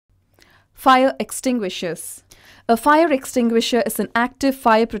Fire extinguishers. A fire extinguisher is an active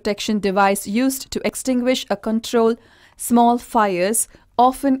fire protection device used to extinguish or control small fires,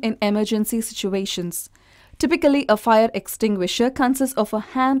 often in emergency situations. Typically, a fire extinguisher consists of a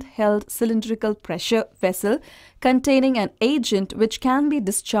handheld cylindrical pressure vessel containing an agent which can be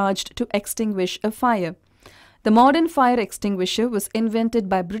discharged to extinguish a fire. The modern fire extinguisher was invented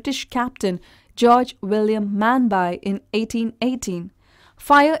by British Captain George William Manby in 1818.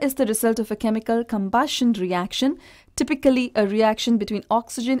 Fire is the result of a chemical combustion reaction, typically a reaction between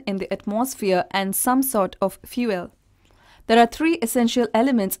oxygen in the atmosphere and some sort of fuel. There are three essential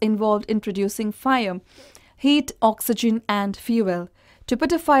elements involved in producing fire: heat, oxygen, and fuel. To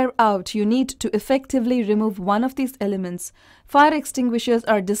put a fire out, you need to effectively remove one of these elements. Fire extinguishers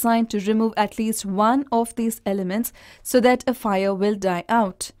are designed to remove at least one of these elements so that a fire will die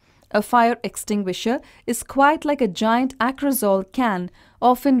out. A fire extinguisher is quite like a giant aerosol can,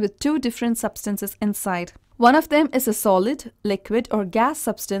 often with two different substances inside. One of them is a solid, liquid, or gas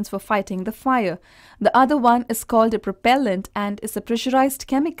substance for fighting the fire. The other one is called a propellant and is a pressurized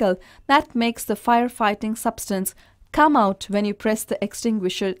chemical that makes the firefighting substance come out when you press the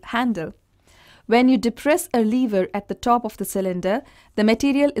extinguisher handle. When you depress a lever at the top of the cylinder, the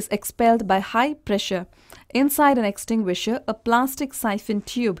material is expelled by high pressure. Inside an extinguisher, a plastic siphon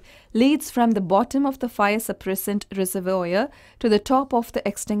tube leads from the bottom of the fire suppressant reservoir to the top of the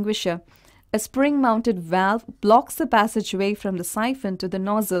extinguisher. A spring-mounted valve blocks the passageway from the siphon to the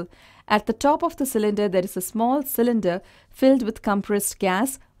nozzle. At the top of the cylinder, there is a small cylinder filled with compressed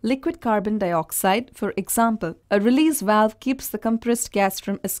gas, liquid carbon dioxide, for example. A release valve keeps the compressed gas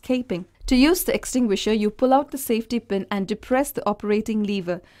from escaping. To use the extinguisher, you pull out the safety pin and depress the operating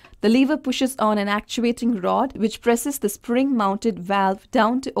lever. The lever pushes on an actuating rod which presses the spring-mounted valve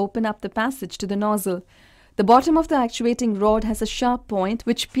down to open up the passage to the nozzle. The bottom of the actuating rod has a sharp point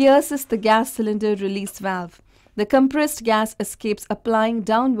which pierces the gas cylinder release valve. The compressed gas escapes, applying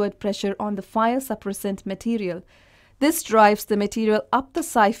downward pressure on the fire suppressant material. This drives the material up the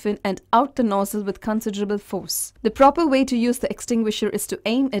siphon and out the nozzle with considerable force. The proper way to use the extinguisher is to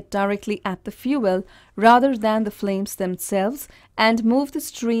aim it directly at the fuel rather than the flames themselves and move the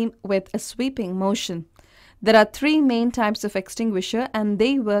stream with a sweeping motion. There are three main types of extinguisher and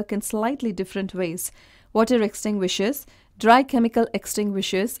they work in slightly different ways: water extinguishers, dry chemical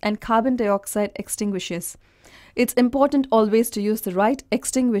extinguishers, and carbon dioxide extinguishers. It's important always to use the right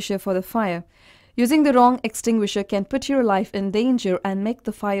extinguisher for the fire. Using the wrong extinguisher can put your life in danger and make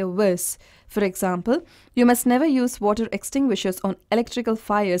the fire worse. For example, you must never use water extinguishers on electrical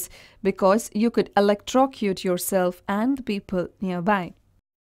fires because you could electrocute yourself and the people nearby.